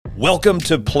Welcome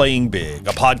to Playing Big,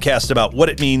 a podcast about what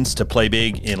it means to play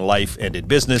big in life and in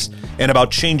business, and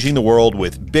about changing the world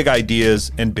with big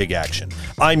ideas and big action.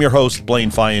 I'm your host,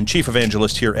 Blaine, Chief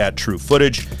Evangelist here at True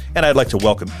Footage, and I'd like to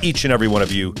welcome each and every one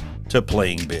of you to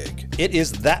Playing Big. It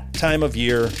is that time of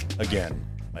year again,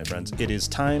 my friends. It is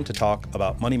time to talk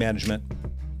about money management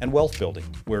and wealth building.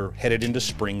 We're headed into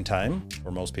springtime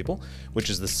for most people, which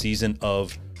is the season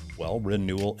of, well,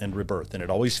 renewal and rebirth. And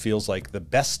it always feels like the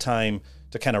best time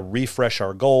to kind of refresh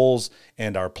our goals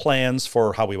and our plans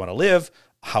for how we want to live,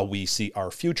 how we see our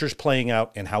futures playing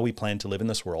out, and how we plan to live in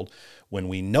this world when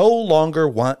we no longer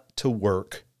want to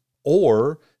work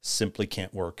or simply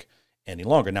can't work any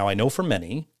longer. Now, I know for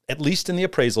many, at least in the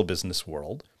appraisal business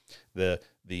world, the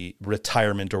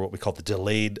retirement, or what we call the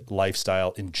delayed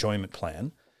lifestyle enjoyment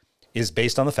plan, is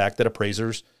based on the fact that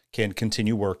appraisers can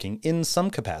continue working in some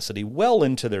capacity well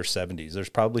into their 70s. There's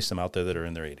probably some out there that are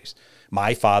in their 80s.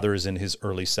 My father is in his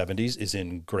early 70s, is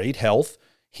in great health.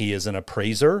 He is an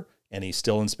appraiser, and he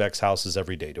still inspects houses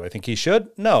every day. Do I think he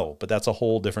should? No, but that's a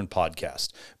whole different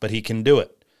podcast. But he can do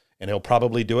it, and he'll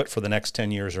probably do it for the next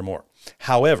 10 years or more.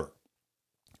 However,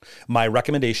 my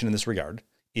recommendation in this regard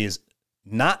is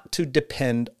not to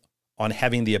depend on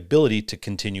having the ability to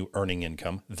continue earning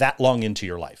income that long into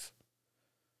your life.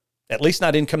 At least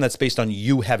not income that's based on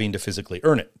you having to physically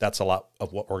earn it. That's a lot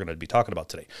of what we're going to be talking about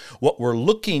today. What we're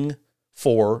looking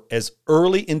for as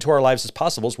early into our lives as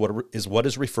possible is what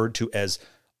is referred to as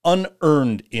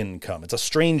unearned income. It's a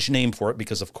strange name for it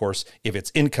because, of course, if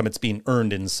it's income, it's being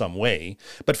earned in some way.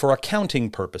 But for accounting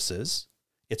purposes,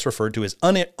 it's referred to as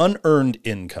unearned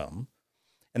income.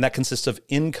 And that consists of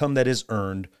income that is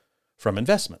earned from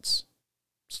investments,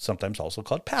 sometimes also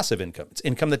called passive income. It's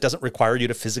income that doesn't require you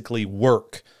to physically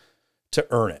work to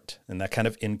earn it. And that kind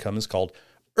of income is called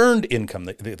earned income.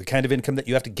 The kind of income that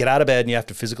you have to get out of bed and you have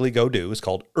to physically go do is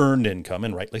called earned income,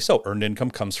 and rightly so. Earned income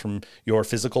comes from your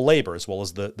physical labor as well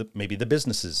as maybe the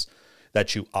businesses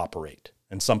that you operate.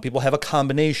 And some people have a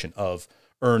combination of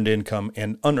earned income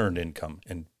and unearned income,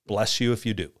 and bless you if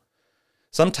you do.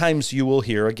 Sometimes you will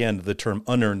hear, again, the term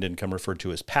unearned income referred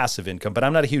to as passive income, but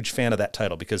I'm not a huge fan of that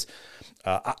title because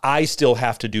I still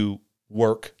have to do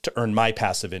work to earn my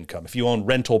passive income. If you own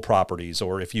rental properties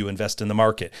or if you invest in the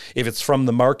market, if it's from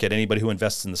the market, anybody who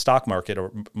invests in the stock market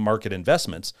or market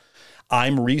investments,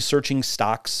 I'm researching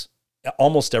stocks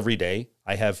almost every day.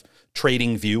 I have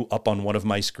TradingView up on one of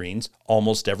my screens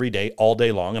almost every day, all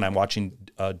day long, and I'm watching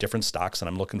different stocks and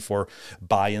I'm looking for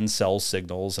buy and sell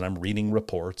signals and I'm reading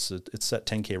reports. It's at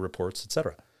 10K reports,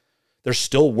 etc. There's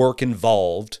still work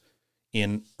involved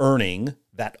in earning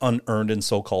that unearned and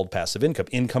so-called passive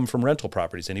income from rental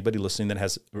properties. Anybody listening that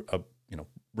has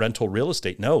rental real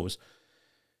estate knows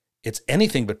it's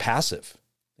anything but passive.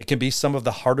 It can be some of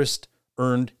the hardest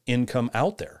earned income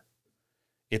out there.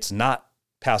 It's not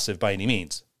passive by any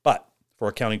means, but for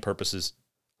accounting purposes,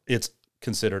 it's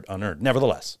considered unearned.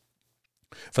 Nevertheless,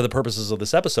 for the purposes of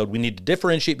this episode, we need to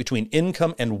differentiate between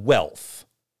income and wealth.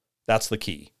 That's the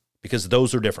key, because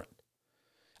those are different.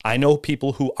 I know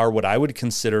people who are what I would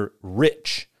consider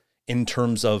rich in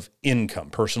terms of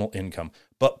income, personal income,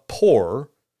 but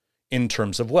poor in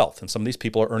terms of wealth. And some of these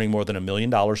people are earning more than $1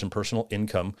 million in personal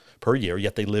income per year,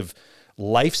 yet they live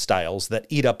lifestyles that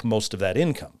eat up most of that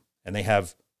income. And they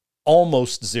have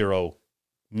almost zero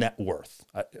net worth.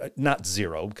 Not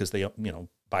zero, because they,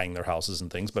 buying their houses and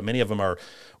things, but many of them are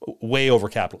way over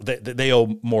capital. They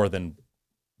owe more than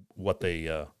what they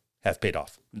have paid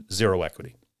off. Zero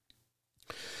equity.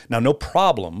 Now, no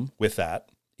problem with that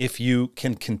if you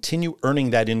can continue earning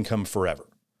that income forever.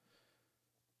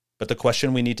 But the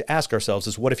question we need to ask ourselves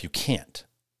is, what if you can't?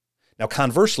 Now,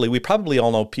 conversely, we probably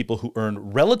all know people who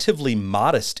earn relatively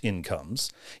modest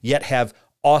incomes, yet have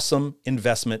awesome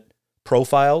investment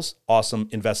profiles, awesome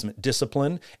investment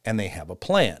discipline, and they have a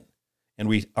plan. And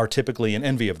we are typically in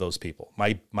envy of those people.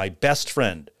 My best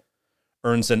friend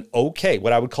earns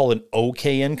what I would call an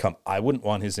okay income. I wouldn't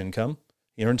want his income.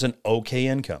 He earns an okay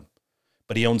income,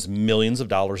 but he owns millions of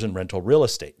dollars in rental real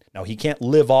estate. Now, he can't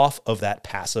live off of that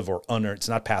passive or unearned. It's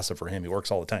not passive for him. He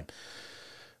works all the time.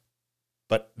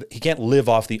 But he can't live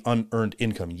off the unearned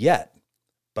income yet,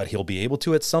 but he'll be able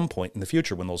to at some point in the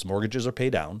future when those mortgages are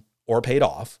paid down or paid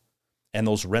off, and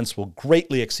those rents will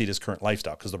greatly exceed his current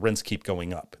lifestyle because the rents keep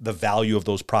going up. The value of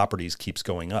those properties keeps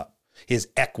going up. His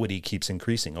equity keeps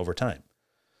increasing over time.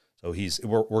 So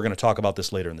we're going to talk about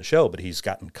this later in the show, but he's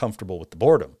gotten comfortable with the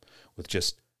boredom, with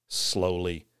just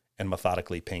slowly and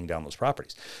methodically paying down those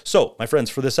properties. So, my friends,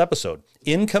 for this episode,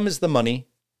 income is the money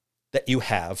that you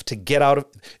have to get out of.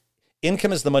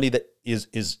 Income is the money that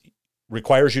is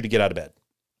requires you to get out of bed.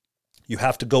 You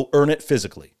have to go earn it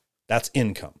physically. That's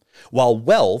income. While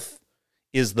wealth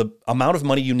is the amount of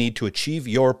money you need to achieve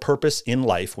your purpose in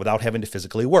life without having to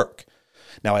physically work.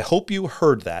 Now, I hope you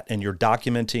heard that and you're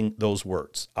documenting those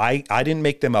words. I didn't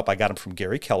make them up. I got them from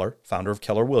Gary Keller, founder of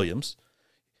Keller Williams.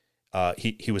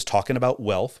 He was talking about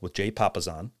wealth with Jay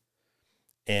Papasan,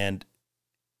 and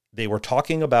they were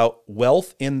talking about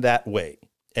wealth in that way.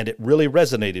 And it really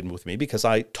resonated with me because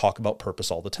I talk about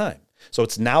purpose all the time. So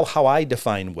it's now how I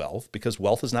define wealth, because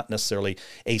wealth is not necessarily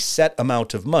a set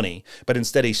amount of money, but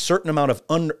instead a certain amount of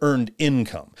unearned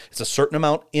income. It's a certain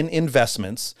amount in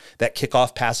investments that kick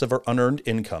off passive or unearned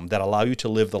income that allow you to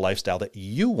live the lifestyle that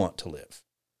you want to live.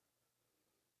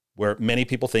 Where many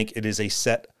people think it is a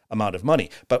set amount of money.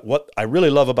 But what I really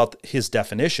love about his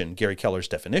definition, Gary Keller's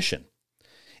definition,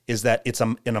 is that it's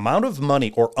an amount of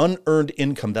money or unearned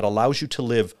income that allows you to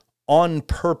live on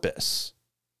purpose,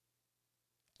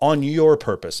 on your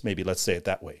purpose, maybe let's say it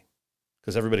that way,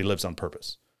 because everybody lives on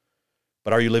purpose.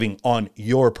 But are you living on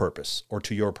your purpose or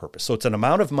to your purpose? So it's an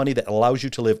amount of money that allows you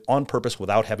to live on purpose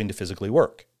without having to physically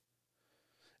work.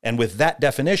 And with that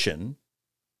definition,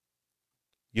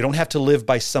 you don't have to live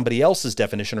by somebody else's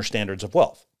definition or standards of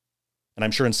wealth. And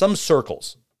I'm sure in some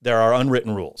circles, there are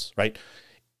unwritten rules, right?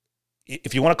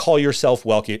 If you want to call yourself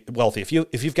wealthy,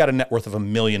 if you've got a net worth of $1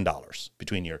 million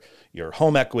between your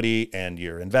home equity and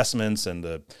your investments and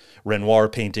the Renoir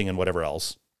painting and whatever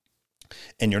else,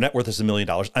 and your net worth is $1 million,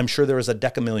 I'm sure there is a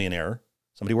decamillionaire,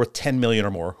 somebody worth 10 million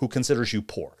or more, who considers you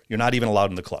poor. You're not even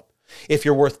allowed in the club. If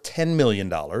you're worth $10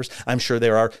 million, I'm sure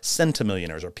there are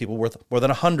centimillionaires or people worth more than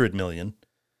 100 million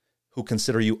who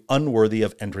consider you unworthy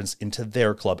of entrance into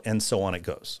their club, and so on it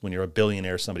goes. When you're a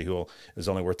billionaire, somebody who is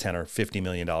only worth 10 or $50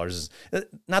 million, is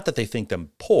not that they think them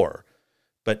poor,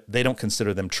 but they don't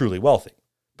consider them truly wealthy.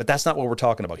 But that's not what we're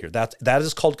talking about here. That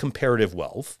is called comparative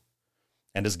wealth.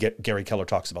 And as Gary Keller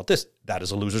talks about this, that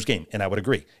is a loser's game. And I would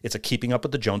agree. It's a keeping up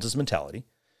with the Joneses mentality.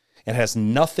 And has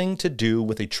nothing to do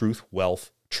with a true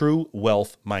wealth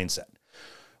mindset.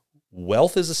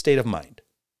 Wealth is a state of mind.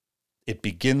 It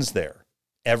begins there.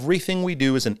 Everything we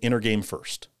do is an inner game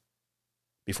first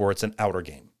before it's an outer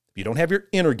game. If you don't have your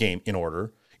inner game in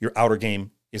order, your outer game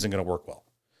isn't going to work well.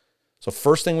 So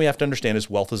first thing we have to understand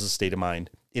is wealth is a state of mind.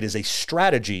 It is a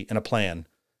strategy and a plan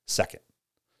second.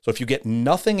 So if you get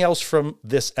nothing else from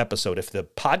this episode, if the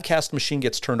podcast machine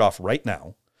gets turned off right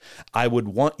now, I would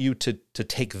want you to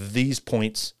take these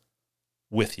points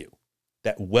with you.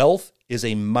 That wealth is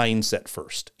a mindset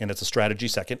first, and it's a strategy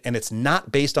second, and it's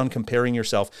not based on comparing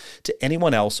yourself to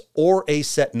anyone else or a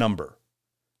set number,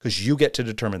 because you get to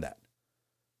determine that.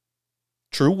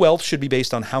 True wealth should be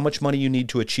based on how much money you need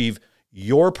to achieve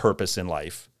your purpose in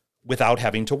life without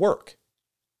having to work.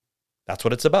 That's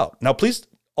what it's about. Now, please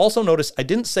also notice I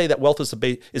didn't say that wealth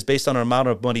is based on an amount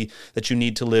of money that you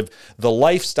need to live the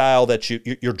lifestyle that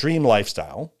your dream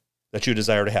lifestyle that you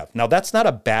desire to have. Now, that's not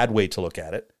a bad way to look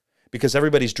at it, because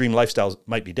everybody's dream lifestyles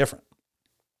might be different.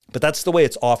 But that's the way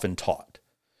it's often taught.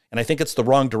 And I think it's the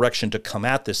wrong direction to come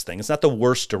at this thing. It's not the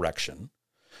worst direction,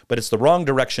 but it's the wrong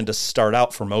direction to start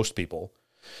out for most people,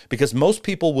 because most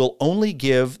people will only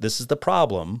give, this is the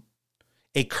problem,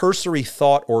 a cursory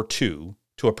thought or two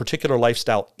to a particular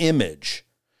lifestyle image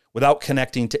without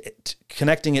connecting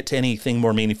it to anything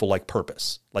more meaningful like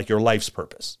purpose, like your life's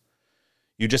purpose.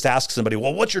 You just ask somebody,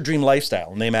 well, what's your dream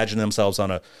lifestyle? And they imagine themselves on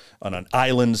an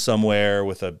island somewhere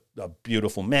with a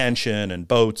beautiful mansion and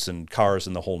boats and cars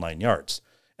and the whole 9 yards.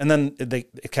 And then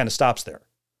it kind of stops there.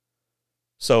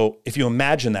 So if you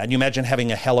imagine that, and you imagine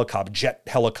having a jet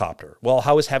helicopter, well,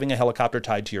 how is having a helicopter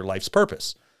tied to your life's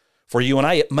purpose? For you and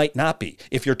I, it might not be.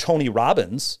 If you're Tony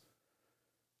Robbins,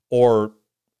 or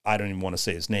I don't even want to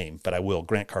say his name, but I will,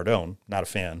 Grant Cardone, not a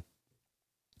fan,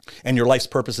 and your life's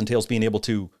purpose entails being able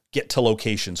to get to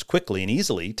locations quickly and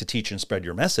easily to teach and spread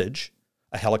your message,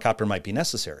 a helicopter might be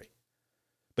necessary.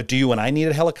 But do you and I need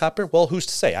a helicopter? Well, who's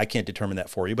to say? I can't determine that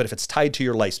for you. But if it's tied to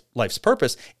your life's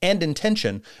purpose and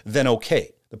intention, then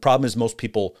okay. The problem is most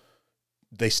people,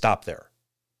 they stop there.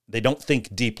 They don't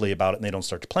think deeply about it and they don't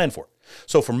start to plan for it.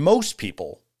 So for most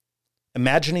people,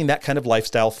 imagining that kind of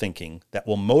lifestyle thinking that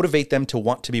will motivate them to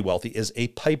want to be wealthy is a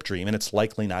pipe dream, and it's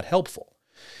likely not helpful.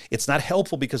 It's not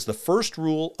helpful because the first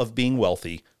rule of being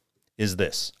wealthy is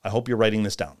this. I hope you're writing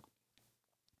this down.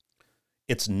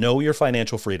 It's know your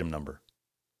financial freedom number.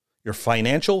 Your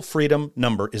financial freedom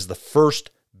number is the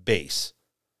first base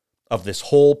of this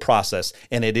whole process,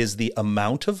 and it is the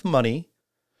amount of money,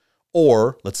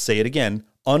 or let's say it again,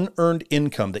 unearned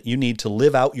income that you need to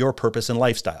live out your purpose and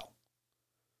lifestyle.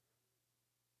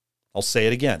 I'll say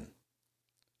it again.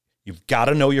 You've got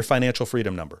to know your financial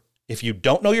freedom number. If you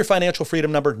don't know your financial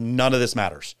freedom number, none of this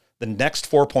matters. The next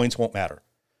 4 points won't matter.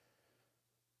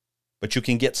 But you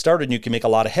can get started and you can make a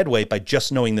lot of headway by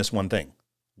just knowing this one thing.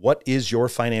 What is your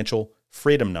financial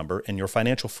freedom number? And your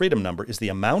financial freedom number is the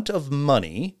amount of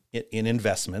money in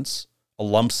investments, a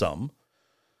lump sum,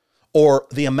 or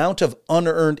the amount of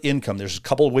unearned income. There's a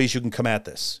couple of ways you can come at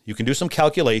this. You can do some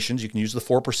calculations. You can use the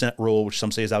 4% rule, which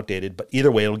some say is outdated, but either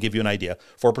way, it'll give you an idea.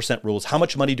 4% rule is how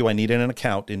much money do I need in an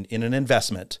account, in an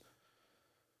investment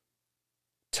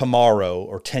tomorrow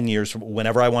or 10 years,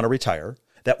 whenever I want to retire,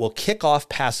 that will kick off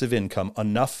passive income,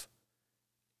 enough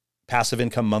passive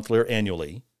income monthly or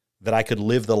annually that I could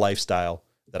live the lifestyle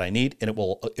that I need, and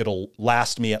it'll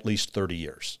last me at least 30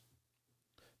 years.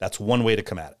 That's one way to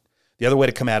come at it. The other way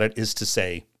to come at it is to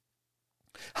say,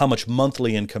 how much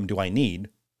monthly income do I need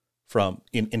from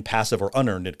in passive or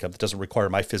unearned income that doesn't require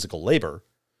my physical labor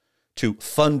to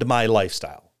fund my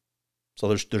lifestyle? So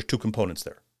there's two components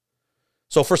there.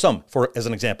 So as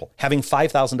an example, having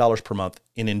 $5,000 per month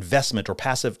in investment or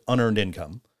passive unearned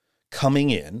income coming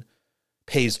in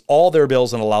pays all their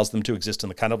bills and allows them to exist in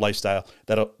the kind of lifestyle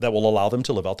that will allow them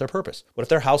to live out their purpose. What if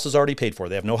their house is already paid for?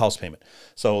 They have no house payment.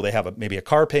 So they have maybe a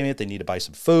car payment. They need to buy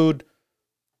some food.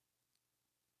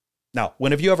 Now,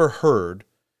 when have you ever heard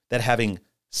that having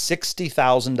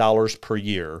 $60,000 per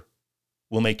year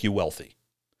will make you wealthy?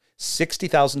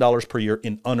 $60,000 per year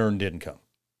in unearned income.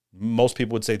 Most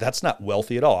people would say that's not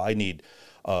wealthy at all. I need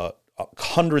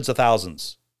hundreds of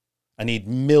thousands. I need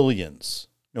millions.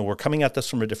 No, we're coming at this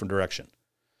from a different direction.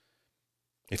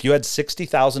 If you had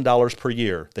 $60,000 per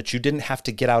year that you didn't have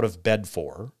to get out of bed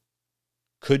for,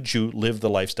 could you live the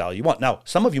lifestyle you want? Now,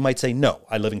 some of you might say, no,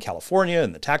 I live in California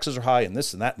and the taxes are high and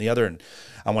this and that and the other, and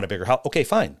I want a bigger house. Okay,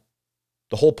 fine.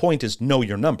 The whole point is know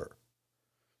your number.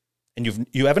 And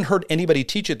you haven't heard anybody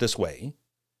teach it this way,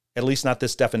 at least not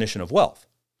this definition of wealth.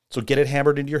 So get it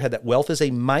hammered into your head that wealth is a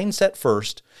mindset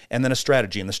first and then a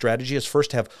strategy. And the strategy is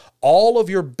first to have all of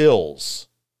your bills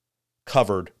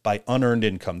covered by unearned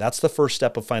income. That's the first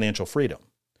step of financial freedom.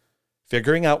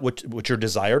 Figuring out what your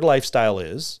desired lifestyle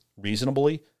is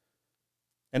reasonably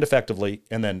and effectively,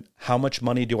 and then how much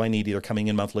money do I need either coming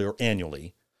in monthly or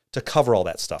annually to cover all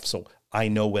that stuff so I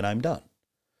know when I'm done.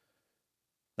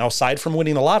 Now, aside from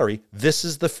winning the lottery, this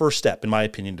is the first step, in my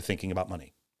opinion, to thinking about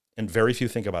money. And very few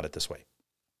think about it this way.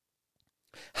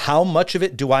 How much of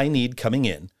it do I need coming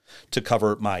in to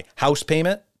cover my house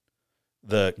payment,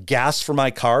 the gas for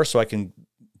my car so I can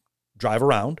drive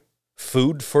around,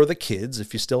 food for the kids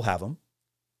if you still have them?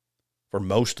 For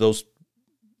most, those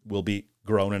will be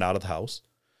grown and out of the house.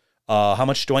 How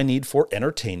much do I need for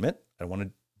entertainment? I don't want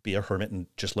to be a hermit and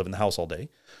just live in the house all day.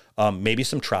 Maybe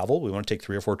some travel. We want to take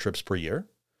 3 or 4 trips per year.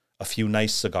 A few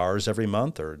nice cigars every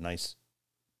month, or a nice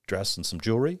dress and some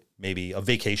jewelry. Maybe a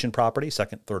vacation property,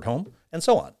 second, third home, and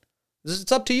so on.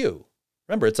 It's up to you.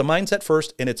 Remember, it's a mindset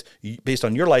first, and it's based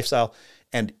on your lifestyle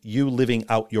and you living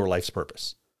out your life's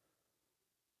purpose.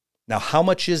 Now, how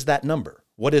much is that number?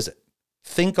 What is it?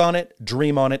 Think on it,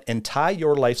 dream on it, and tie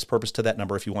your life's purpose to that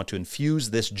number if you want to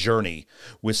infuse this journey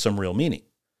with some real meaning.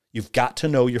 You've got to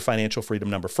know your financial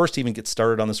freedom number first to even get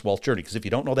started on this wealth journey, because if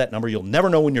you don't know that number, you'll never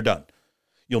know when you're done.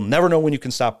 You'll never know when you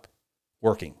can stop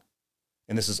working.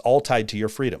 And this is all tied to your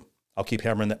freedom. I'll keep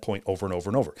hammering that point over and over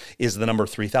and over. Is the number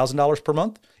 $3,000 per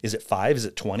month? Is it 5? Is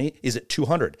it 20? Is it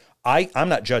 200? I'm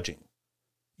not judging.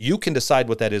 You can decide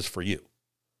what that is for you.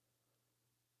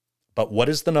 But what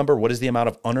is the number? What is the amount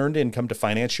of unearned income to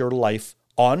finance your life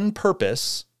on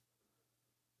purpose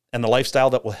and the lifestyle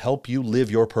that will help you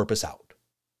live your purpose out?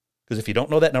 Because if you don't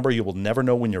know that number, you will never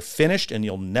know when you're finished, and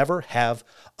you'll never have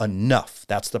enough.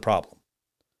 That's the problem.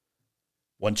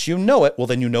 Once you know it, well,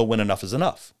 then you know when enough is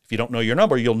enough. If you don't know your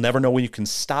number, you'll never know when you can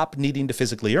stop needing to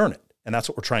physically earn it. And that's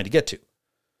what we're trying to get to.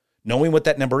 Knowing what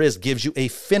that number is gives you a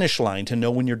finish line to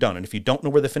know when you're done. And if you don't know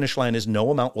where the finish line is,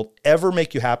 no amount will ever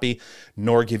make you happy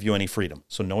nor give you any freedom.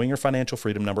 So knowing your financial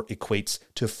freedom number equates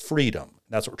to freedom.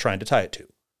 That's what we're trying to tie it to.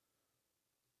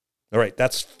 All right,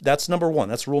 that's number one.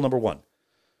 That's rule number one.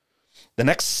 The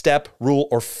next step, rule,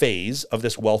 or phase of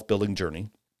this wealth building journey,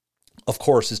 of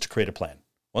course, is to create a plan.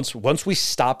 Once we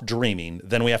stop dreaming,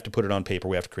 then we have to put it on paper.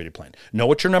 We have to create a plan. Know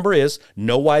what your number is.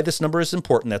 Know why this number is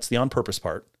important. That's the on-purpose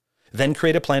part. Then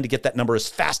create a plan to get that number as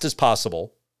fast as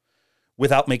possible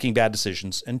without making bad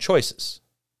decisions and choices.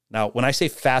 Now, when I say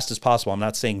fast as possible, I'm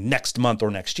not saying next month or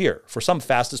next year. For some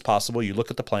fast as possible, you look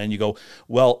at the plan, you go,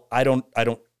 well, I don't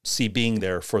see being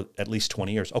there for at least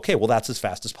 20 years. Okay, well, that's as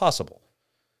fast as possible.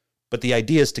 But the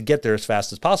idea is to get there as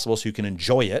fast as possible so you can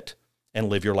enjoy it and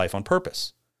live your life on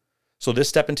purpose. So this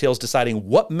step entails deciding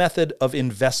what method of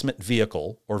investment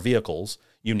vehicle or vehicles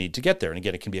you need to get there. And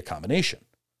again, it can be a combination.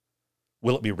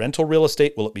 Will it be rental real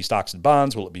estate? Will it be stocks and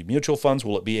bonds? Will it be mutual funds?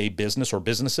 Will it be a business or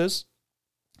businesses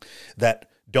that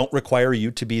don't require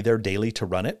you to be there daily to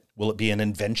run it? Will it be an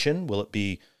invention? Will it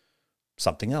be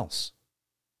something else?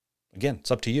 Again,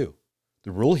 it's up to you.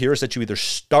 The rule here is that you either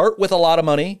start with a lot of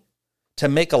money to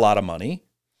make a lot of money,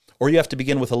 or you have to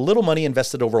begin with a little money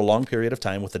invested over a long period of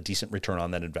time with a decent return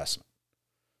on that investment.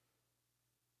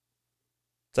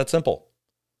 It's that simple.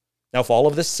 Now, if all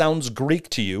of this sounds Greek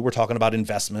to you, we're talking about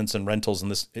investments and rentals and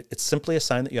this, it's simply a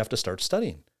sign that you have to start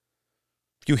studying.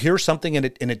 If you hear something and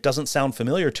it doesn't sound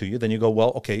familiar to you, then you go,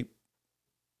 well, okay,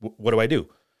 what do I do?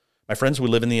 My friends, we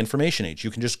live in the information age.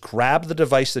 You can just grab the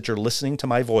device that you're listening to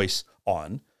my voice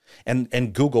on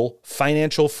and Google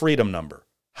financial freedom number,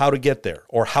 how to get there,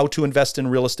 or how to invest in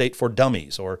real estate for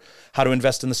dummies, or how to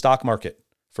invest in the stock market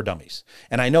for dummies.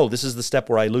 And I know this is the step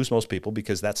where I lose most people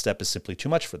because that step is simply too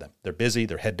much for them. They're busy,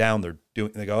 they're head down,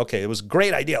 they go, okay, it was a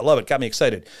great idea, I love it, got me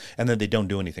excited. And then they don't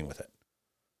do anything with it.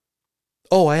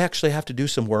 Oh, I actually have to do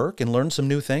some work and learn some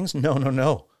new things?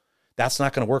 No. That's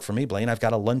not going to work for me, Blaine. I've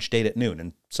got a lunch date at noon,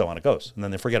 and so on it goes. And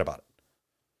then they forget about it.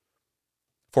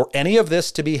 For any of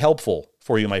this to be helpful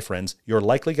for you, my friends, you're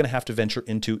likely going to have to venture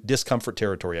into discomfort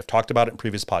territory. I've talked about it in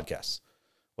previous podcasts,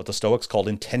 what the Stoics called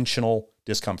intentional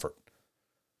discomfort.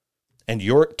 And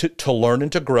you're to learn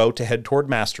and to grow, to head toward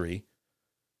mastery,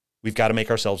 we've got to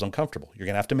make ourselves uncomfortable. You're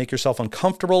going to have to make yourself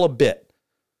uncomfortable a bit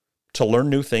to learn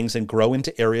new things and grow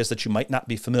into areas that you might not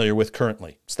be familiar with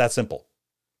currently. It's that simple.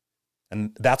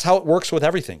 And that's how it works with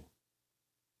everything.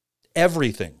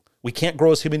 Everything. We can't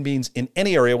grow as human beings in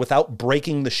any area without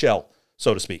breaking the shell,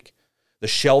 so to speak, the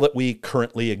shell that we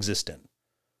currently exist in.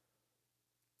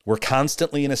 We're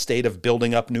constantly in a state of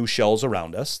building up new shells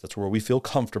around us. That's where we feel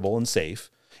comfortable and safe.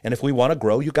 And if we want to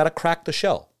grow, you got to crack the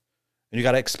shell and you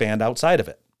got to expand outside of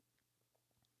it.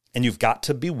 And you've got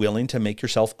to be willing to make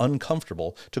yourself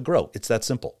uncomfortable to grow. It's that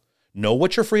simple. Know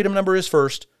what your freedom number is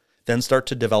first, then start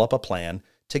to develop a plan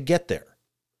to get there.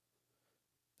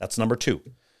 That's number 2.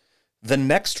 The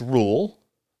next rule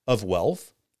of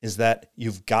wealth is that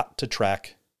you've got to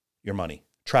track your money,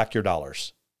 track your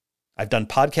dollars. I've done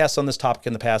podcasts on this topic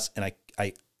in the past, and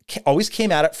I always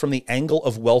came at it from the angle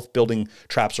of wealth building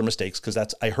traps or mistakes,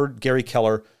 because I heard Gary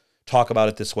Keller talk about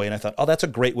it this way, and I thought, oh, that's a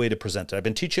great way to present it. I've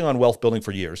been teaching on wealth building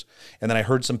for years, and then I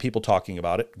heard some people talking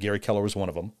about it. Gary Keller was one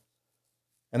of them,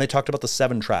 and they talked about the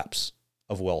 7 traps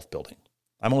of wealth building.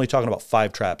 I'm only talking about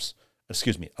 5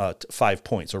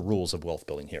 points or rules of wealth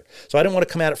building here. So I don't want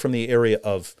to come at it from the area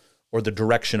of, or the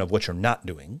direction of what you're not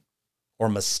doing, or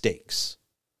mistakes.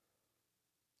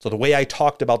 So the way I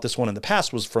talked about this one in the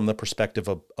past was from the perspective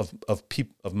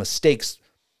of mistakes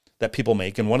that people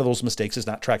make. And one of those mistakes is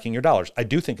not tracking your dollars. I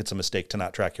do think it's a mistake to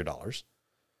not track your dollars,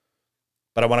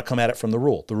 but I want to come at it from the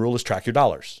rule. The rule is track your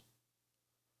dollars.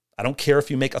 I don't care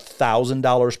if you make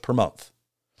 $1,000 per month.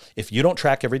 If you don't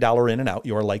track every dollar in and out,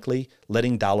 you are likely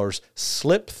letting dollars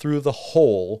slip through the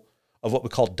hole of what we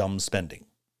call dumb spending.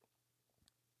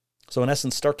 So in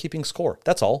essence, start keeping score.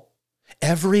 That's all.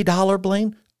 Every dollar,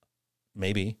 Blaine?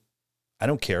 Maybe. I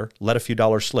don't care. Let a few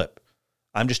dollars slip.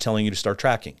 I'm just telling you to start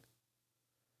tracking.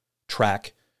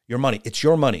 Track your money. It's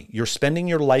your money. You're spending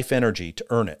your life energy to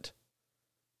earn it.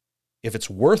 If it's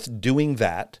worth doing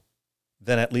that,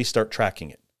 then at least start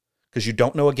tracking it. Because you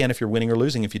don't know, again, if you're winning or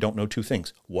losing if you don't know 2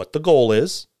 things. What the goal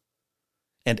is,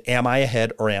 and am I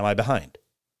ahead or am I behind?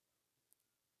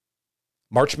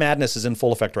 March Madness is in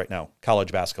full effect right now,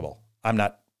 college basketball. I'm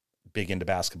not big into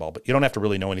basketball, but you don't have to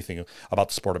really know anything about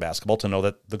the sport of basketball to know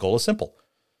that the goal is simple.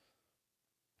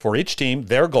 For each team,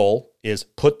 their goal is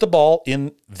put the ball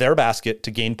in their basket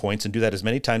to gain points and do that as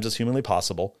many times as humanly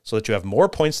possible so that you have more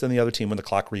points than the other team when the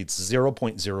clock reads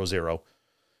 0.00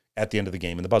 at the end of the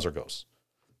game and the buzzer goes.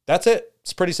 That's it.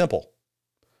 It's pretty simple.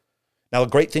 Now,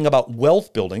 the great thing about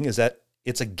wealth building is that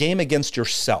it's a game against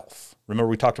yourself. Remember,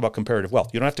 we talked about comparative wealth.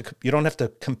 You don't have to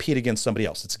compete against somebody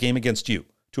else. It's a game against you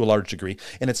to a large degree,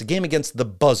 and it's a game against the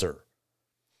buzzer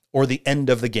or the end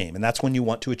of the game, and that's when you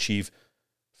want to achieve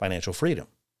financial freedom.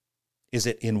 Is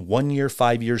it in 1 year,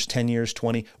 5 years, 10 years,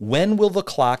 20? When will the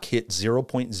clock hit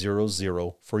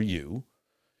 0.00 for you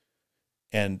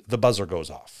and the buzzer goes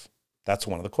off? That's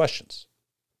one of the questions.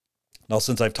 Now,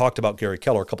 since I've talked about Gary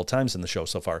Keller a couple times in the show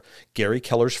so far, Gary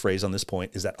Keller's phrase on this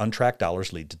point is that untracked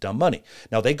dollars lead to dumb money.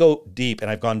 Now, they go deep,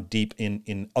 and I've gone deep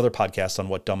in other podcasts on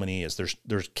what dumb money is.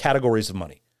 There's categories of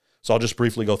money. So I'll just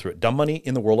briefly go through it. Dumb money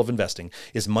in the world of investing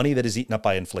is money that is eaten up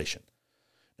by inflation.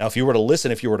 Now, if you were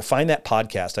to find that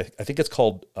podcast, I think it's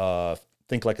called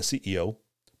Think Like a CEO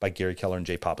by Gary Keller and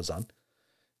Jay Papasan,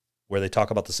 where they talk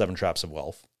about the 7 traps of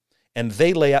wealth. And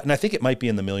they lay out, and I think it might be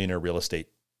in the Millionaire Real Estate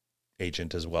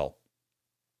Agent as well.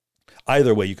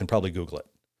 Either way, you can probably Google it.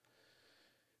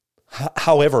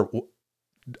 However,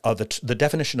 the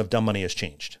definition of dumb money has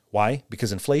changed. Why?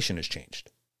 Because inflation has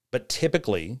changed. But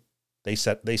typically, they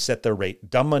set their rate.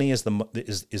 Dumb money is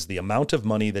the amount of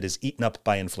money that is eaten up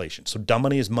by inflation. So dumb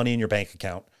money is money in your bank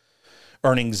account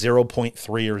earning 0.3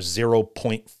 or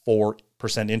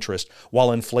 0.4% interest,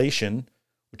 while inflation,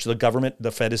 which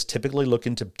the Fed is typically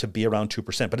looking to be around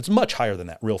 2%, but it's much higher than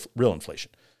that, real inflation.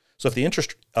 So if the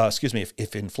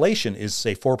if inflation is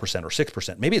say 4% or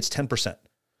 6%, maybe it's 10%,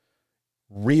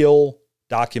 real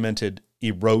documented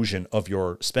erosion of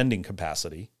your spending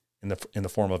capacity in the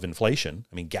form of inflation.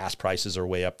 I mean, gas prices are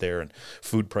way up there and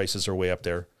food prices are way up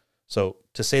there. So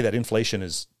to say that inflation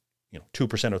is 2% or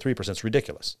 3% is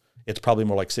ridiculous. It's probably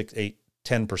more like 6, 8,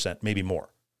 10%, maybe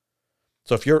more.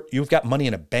 So if you've got money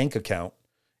in a bank account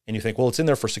and you think, well, it's in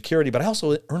there for security, but I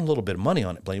also earn a little bit of money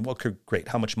on it, Blaine. Well, great.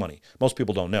 How much money? Most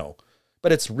people don't know,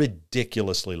 but it's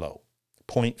ridiculously low.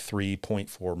 0.3,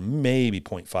 0.4, maybe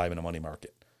 0.5 in a money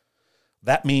market.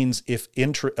 That means if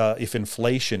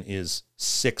inflation is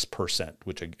 6%,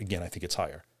 which again, I think it's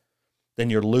higher, then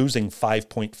you're losing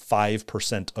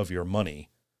 5.5% of your money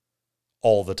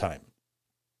all the time.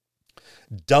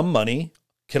 Dumb money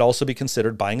could also be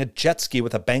considered buying a jet ski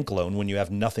with a bank loan when you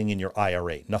have nothing in your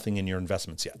IRA, nothing in your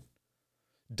investments yet.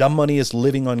 Dumb money is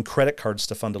living on credit cards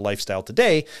to fund a lifestyle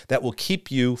today that will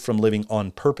keep you from living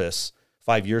on purpose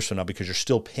 5 years from now because you're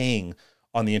still paying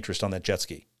on the interest on that jet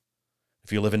ski.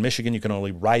 If you live in Michigan, you can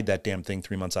only ride that damn thing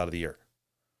 3 months out of the year.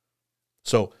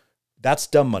 So that's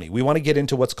dumb money. We want to get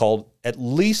into what's called at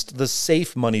least the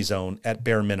safe money zone at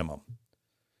bare minimum.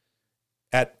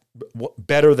 At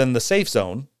better than the safe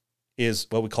zone is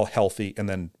what we call healthy and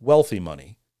then wealthy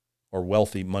money, or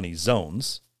wealthy money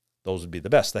zones. Those would be the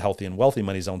best. The healthy and wealthy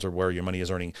money zones are where your money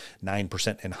is earning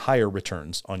 9% and higher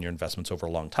returns on your investments over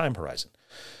a long time horizon.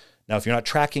 Now, if you're not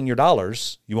tracking your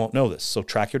dollars, you won't know this. So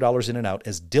track your dollars in and out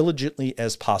as diligently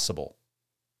as possible.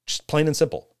 Just plain and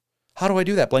simple. How do I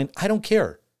do that, Blaine? I don't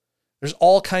care. There's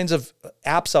all kinds of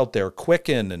apps out there,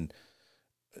 Quicken, and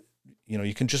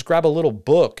you can just grab a little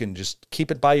book and just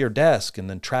keep it by your desk and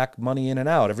then track money in and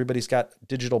out. Everybody's got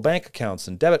digital bank accounts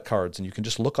and debit cards, and you can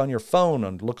just look on your phone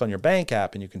and look on your bank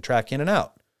app and you can track in and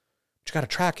out. But you got to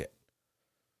track it.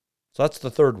 So that's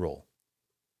the third rule.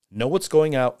 Know what's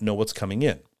going out, know what's coming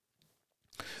in.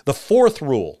 The fourth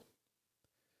rule,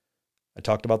 I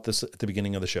talked about this at the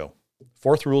beginning of the show.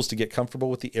 Fourth rule is to get comfortable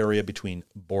with the area between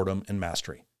boredom and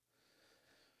mastery.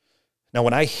 Now,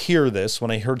 when I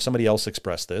heard somebody else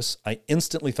express this, I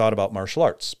instantly thought about martial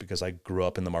arts because I grew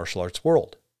up in the martial arts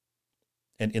world.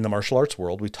 And in the martial arts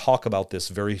world, we talk about this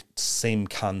very same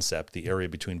concept, the area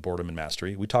between boredom and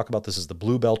mastery. We talk about this as the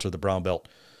blue belt or the brown belt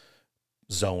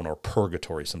zone, or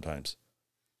purgatory sometimes.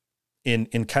 In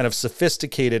kind of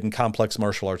sophisticated and complex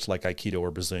martial arts like Aikido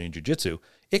or Brazilian Jiu-Jitsu,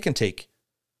 it can take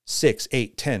 6,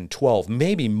 8, 10, 12,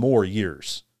 maybe more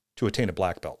years to attain a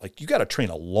black belt. Like, you got to train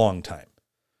a long time.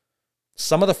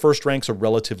 Some of the first ranks are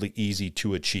relatively easy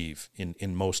to achieve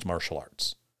in most martial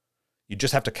arts. You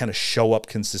just have to kind of show up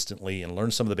consistently and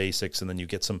learn some of the basics, and then you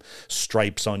get some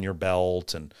stripes on your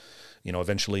belt, and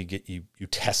eventually you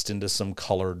test into some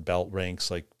colored belt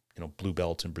ranks like blue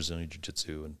belt in Brazilian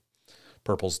Jiu-Jitsu, and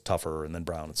purple's tougher, and then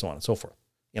brown, and so on and so forth.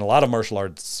 In a lot of martial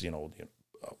arts,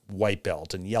 white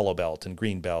belt and yellow belt and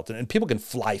green belt, and people can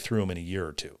fly through them in a year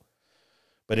or two.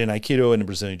 But in Aikido and in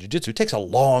Brazilian Jiu-Jitsu, it takes a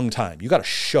long time. You got to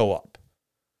show up.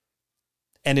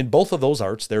 And in both of those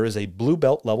arts, there is a blue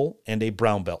belt level and a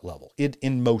brown belt level,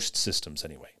 in most systems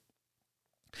anyway.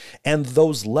 And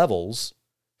those levels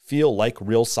feel like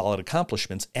real solid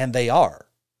accomplishments, and they are.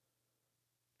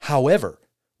 However,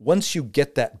 once you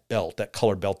get that belt, that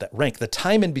colored belt, that rank, the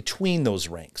time in between those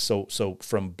ranks, so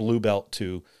from blue belt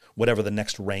to whatever the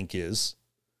next rank is,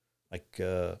 like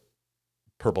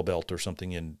purple belt or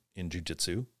something in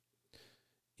Jiu-Jitsu.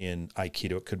 In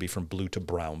Aikido, it could be from blue to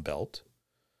brown belt.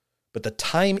 But the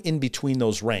time in between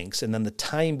those ranks, and then the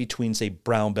time between, say,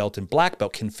 brown belt and black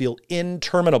belt, can feel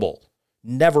interminable,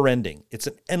 never ending. It's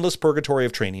an endless purgatory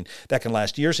of training that can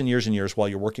last years and years and years while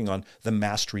you're working on the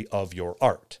mastery of your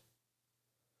art.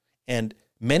 And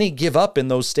many give up in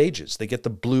those stages. They get the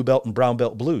blue belt and brown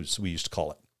belt blues, we used to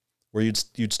call it, where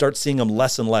you'd start seeing them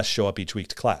less and less show up each week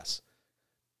to class.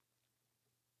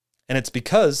 And it's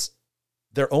because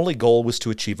their only goal was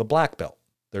to achieve a black belt.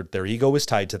 Their ego was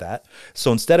tied to that.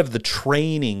 So instead of the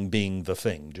training being the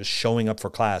thing, just showing up for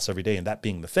class every day and that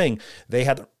being the thing, they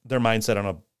had their mindset on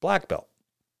a black belt.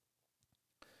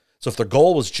 So if their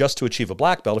goal was just to achieve a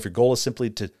black belt, if your goal is simply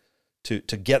to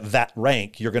get that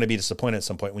rank, you're going to be disappointed at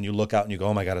some point when you look out and you go,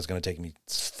 oh my God, it's going to take me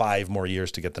 5 more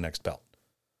years to get the next belt.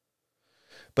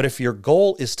 But if your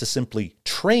goal is to simply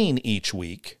train each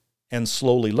week and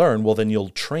slowly learn, well, then you'll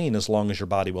train as long as your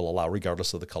body will allow,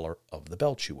 regardless of the color of the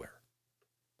belt you wear.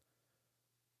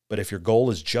 But if your goal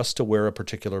is just to wear a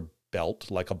particular belt,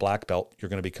 like a black belt, you're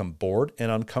going to become bored and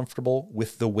uncomfortable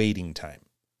with the waiting time.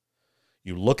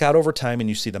 You look out over time and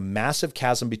you see the massive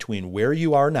chasm between where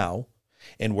you are now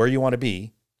and where you want to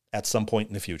be at some point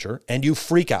in the future, and you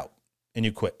freak out and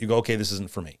you quit. You go, okay, this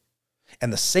isn't for me.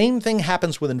 And the same thing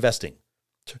happens with investing.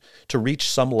 To reach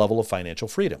some level of financial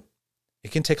freedom,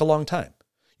 it can take a long time.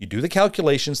 You do the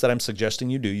calculations that I'm suggesting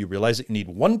you do. You realize that you need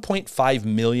 1.5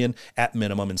 million at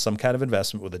minimum in some kind of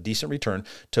investment with a decent return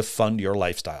to fund your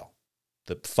lifestyle.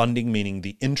 The funding meaning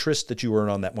the interest that you earn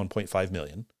on that 1.5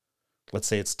 million. Let's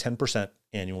say it's 10%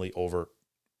 annually over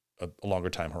a longer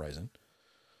time horizon.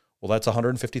 Well, that's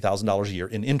 $150,000 a year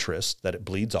in interest that it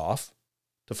bleeds off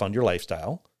to fund your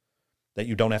lifestyle that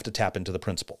you don't have to tap into the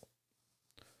principal.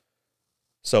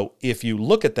 So if you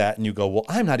look at that and you go, well,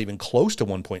 I'm not even close to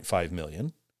 1.5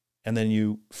 million, and then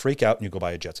you freak out and you go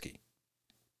buy a jet ski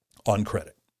on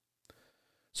credit.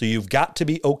 So you've got to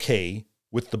be okay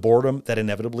with the boredom that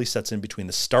inevitably sets in between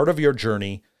the start of your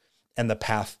journey and the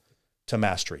path to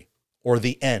mastery, or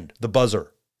the end, the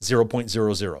buzzer,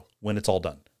 0.00, when it's all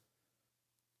done.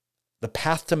 The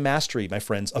path to mastery, my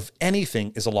friends, of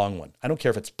anything is a long one. I don't care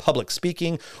if it's public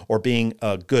speaking or being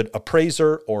a good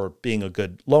appraiser or being a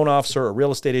good loan officer or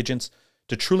real estate agents.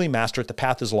 To truly master it, the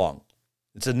path is long.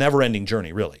 It's a never-ending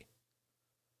journey, really.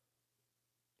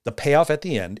 The payoff at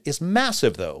the end is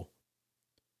massive, though.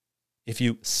 If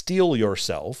you steel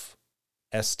yourself,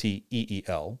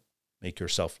 S-T-E-E-L, make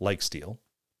yourself like steel,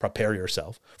 prepare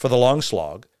yourself for the long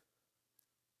slog,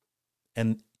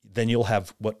 and then you'll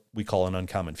have what we call an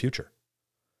uncommon future.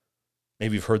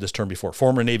 Maybe you've heard this term before.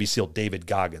 Former Navy SEAL David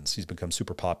Goggins, he's become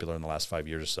super popular in the last 5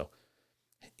 years or so.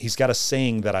 He's got a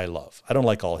saying that I love. I don't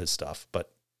like all his stuff,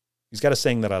 but he's got a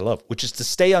saying that I love, which is to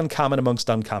stay uncommon amongst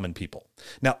uncommon people.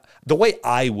 Now, the way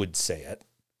I would say it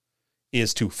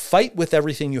is to fight with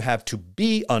everything you have to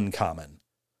be uncommon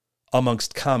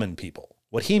amongst common people.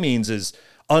 What he means is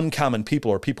uncommon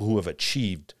people are people who have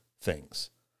achieved things.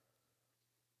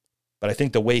 But I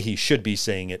think the way he should be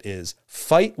saying it is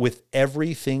fight with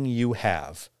everything you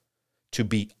have to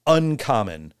be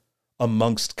uncommon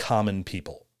amongst common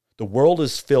people. The world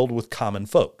is filled with common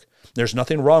folk. There's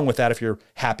nothing wrong with that if you're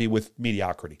happy with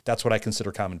mediocrity. That's what I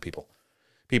consider common people.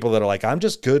 People that are like, I'm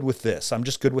just good with this. I'm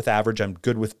just good with average. I'm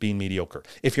good with being mediocre.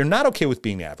 If you're not okay with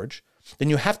being average, then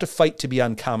you have to fight to be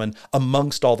uncommon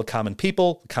amongst all the common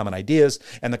people, the common ideas,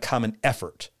 and the common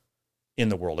effort in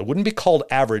the world. It wouldn't be called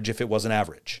average if it wasn't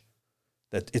average.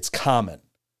 That it's common.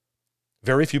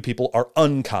 Very few people are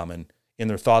uncommon in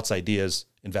their thoughts, ideas,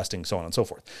 investing, so on and so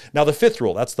forth. Now, the fifth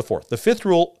rule, that's the fourth. The fifth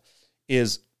rule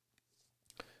is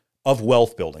of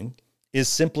wealth building is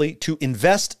simply to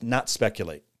invest, not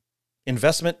speculate.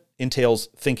 Investment entails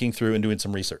thinking through and doing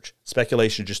some research.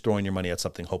 Speculation is just throwing your money at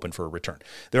something, hoping for a return.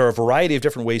 There are a variety of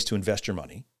different ways to invest your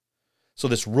money. So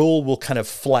this rule will kind of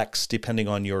flex depending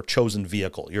on your chosen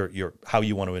vehicle, your how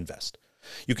you want to invest.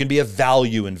 You can be a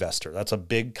value investor. That's a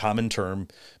big common term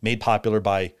made popular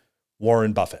by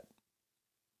Warren Buffett.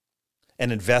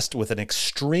 And invest with an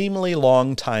extremely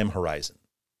long time horizon.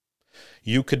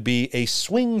 You could be a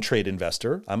swing trade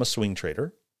investor. I'm a swing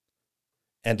trader.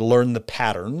 And learn the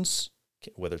patterns,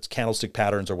 whether it's candlestick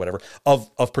patterns or whatever,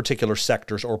 of particular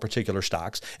sectors or particular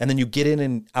stocks. And then you get in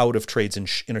and out of trades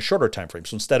in a shorter time frame.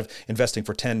 So instead of investing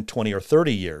for 10, 20, or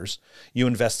 30 years, you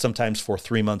invest sometimes for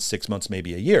 3 months, 6 months,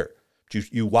 maybe a year.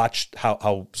 You watch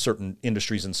how certain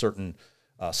industries and certain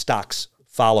stocks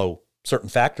follow certain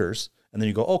factors, and then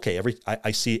you go, okay,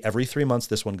 I see every 3 months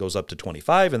this one goes up to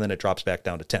 25, and then it drops back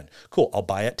down to 10. Cool, I'll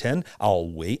buy at 10. I'll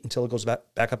wait until it goes back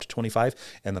up to 25,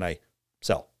 and then I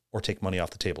sell or take money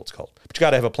off the table, it's called. But you got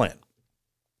to have a plan.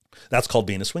 That's called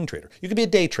being a swing trader. You could be a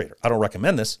day trader. I don't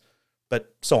recommend this,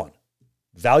 but so on.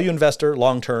 Value investor,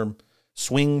 long-term,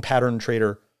 swing pattern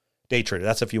trader, day trader.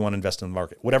 That's if you want to invest in the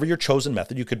market. Whatever your chosen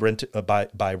method, you could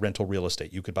buy rental real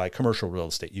estate. You could buy commercial real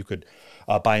estate. You could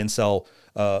buy and sell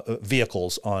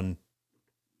vehicles on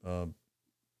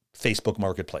Facebook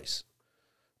Marketplace.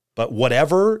 But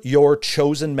whatever your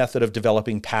chosen method of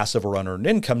developing passive or unearned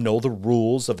income, know the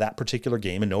rules of that particular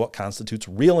game and know what constitutes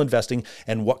real investing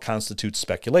and what constitutes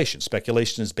speculation.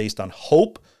 Speculation is based on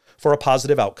hope for a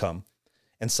positive outcome.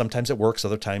 And sometimes it works.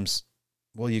 Other times,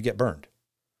 well, you get burned.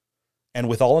 And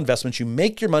with all investments, you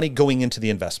make your money going into the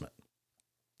investment.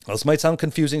 Now, this might sound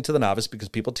confusing to the novice because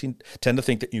people tend to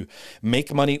think that you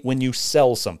make money when you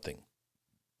sell something.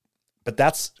 But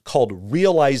that's called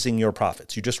realizing your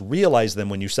profits. You just realize them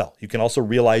when you sell. You can also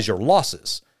realize your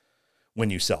losses when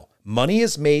you sell. Money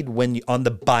is made when you, on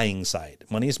the buying side.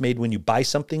 Money is made when you buy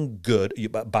something good, you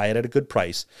buy it at a good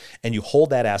price, and you hold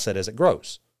that asset as it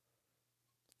grows.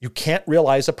 You can't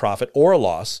realize a profit or a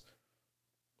loss.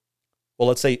 Well,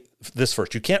 let's say this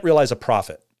first. You can't realize a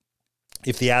profit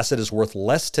if the asset is worth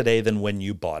less today than when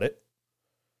you bought it,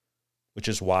 which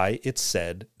is why it's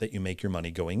said that you make your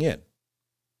money going in.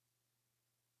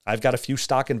 I've got a few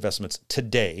stock investments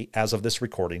today, as of this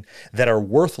recording, that are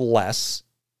worth less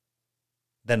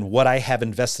than what I have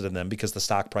invested in them because the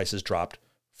stock price has dropped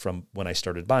from when I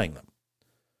started buying them.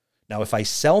 Now, if I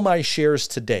sell my shares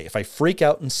today, if I freak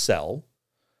out and sell,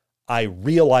 I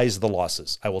realize the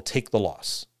losses. I will take the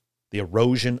loss, the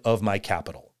erosion of my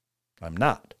capital. I'm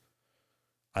not.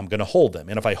 I'm going to hold them.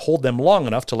 And if I hold them long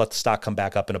enough to let the stock come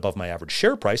back up and above my average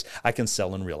share price, I can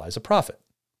sell and realize a profit.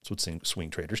 That's what swing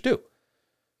traders do.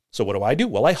 So what do?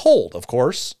 Well, I hold, of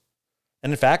course.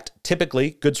 And in fact,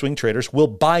 typically, good swing traders will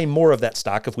buy more of that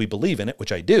stock if we believe in it,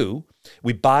 which I do.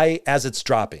 We buy as it's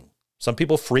dropping. Some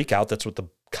people freak out. That's what the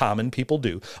common people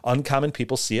do. Uncommon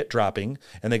people see it dropping,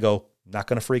 and they go, not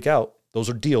going to freak out. Those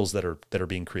are deals that are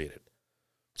being created.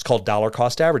 It's called dollar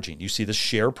cost averaging. You see the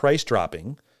share price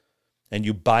dropping, and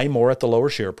you buy more at the lower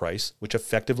share price, which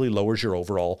effectively lowers your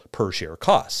overall per share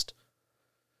cost.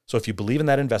 So if you believe in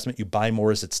that investment, you buy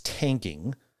more as it's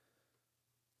tanking,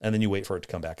 and then you wait for it to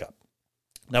come back up.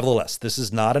 Nevertheless, this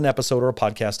is not an episode or a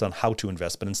podcast on how to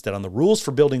invest, but instead on the rules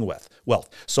for building wealth.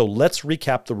 So let's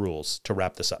recap the rules to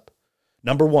wrap this up.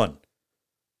 Number 1,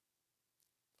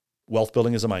 wealth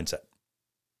building is a mindset.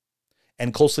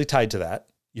 And closely tied to that,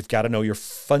 you've got to know your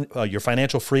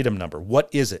financial freedom number. What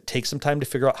is it? Take some time to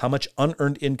figure out how much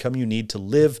unearned income you need to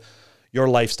live your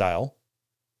lifestyle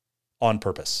on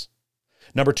purpose.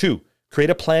 Number 2, create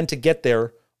a plan to get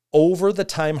there over the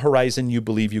time horizon you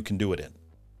believe you can do it in.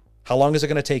 How long is it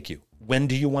going to take you? When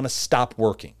do you want to stop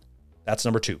working? That's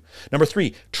number 2. Number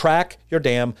 3, track your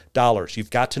damn dollars. You've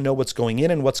got to know what's going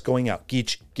in and what's going out.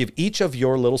 Give each of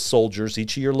your little soldiers,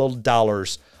 each of your little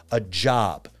dollars, a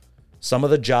job. Some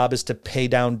of the job is to pay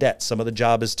down debt. Some of the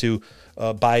job is to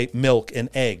buy milk and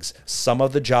eggs. Some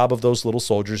of the job of those little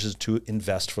soldiers is to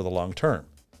invest for the long term.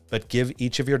 But give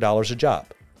each of your dollars a job.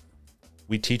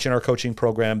 We teach in our coaching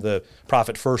program the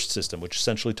Profit First system, which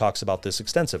essentially talks about this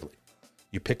extensively.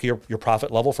 You pick your profit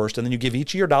level first, and then you give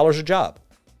each of your dollars a job.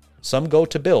 Some go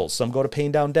to bills, some go to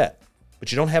paying down debt,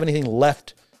 but you don't have anything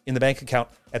left in the bank account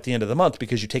at the end of the month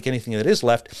because you take anything that is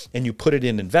left and you put it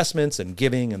in investments and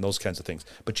giving and those kinds of things.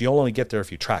 But you'll only get there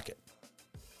if you track it.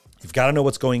 You've got to know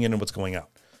what's going in and what's going out.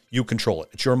 You control it.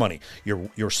 It's your money.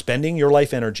 You're spending your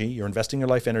life energy. You're investing your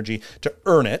life energy to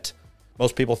earn it.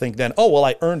 Most people think then, oh, well,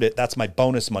 I earned it. That's my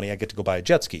bonus money. I get to go buy a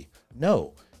jet ski.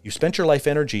 No, you spent your life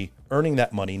energy earning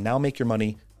that money. Now make your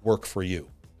money work for you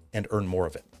and earn more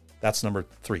of it. That's number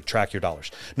 3, track your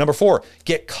dollars. Number 4,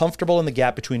 get comfortable in the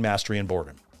gap between mastery and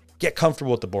boredom. Get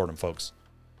comfortable with the boredom, folks.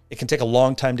 It can take a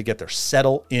long time to get there.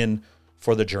 Settle in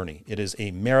for the journey. It is a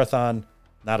marathon,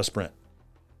 not a sprint.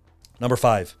 Number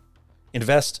 5,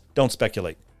 invest, don't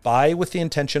speculate. Buy with the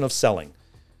intention of selling.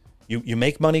 You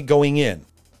make money going in.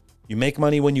 You make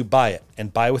money when you buy it,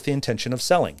 and buy with the intention of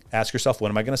selling. Ask yourself, when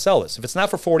am I going to sell this? If it's not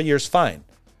for 40 years, fine.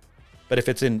 But if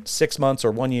it's in 6 months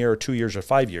or 1 year or 2 years or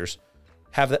 5 years,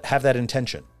 have that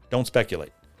intention. Don't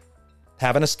speculate.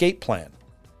 Have an escape plan.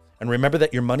 And remember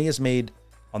that your money is made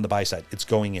on the buy side. It's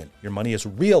going in. Your money is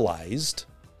realized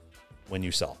when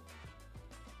you sell.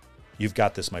 You've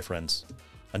got this, my friends.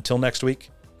 Until next week,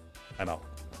 I'm out.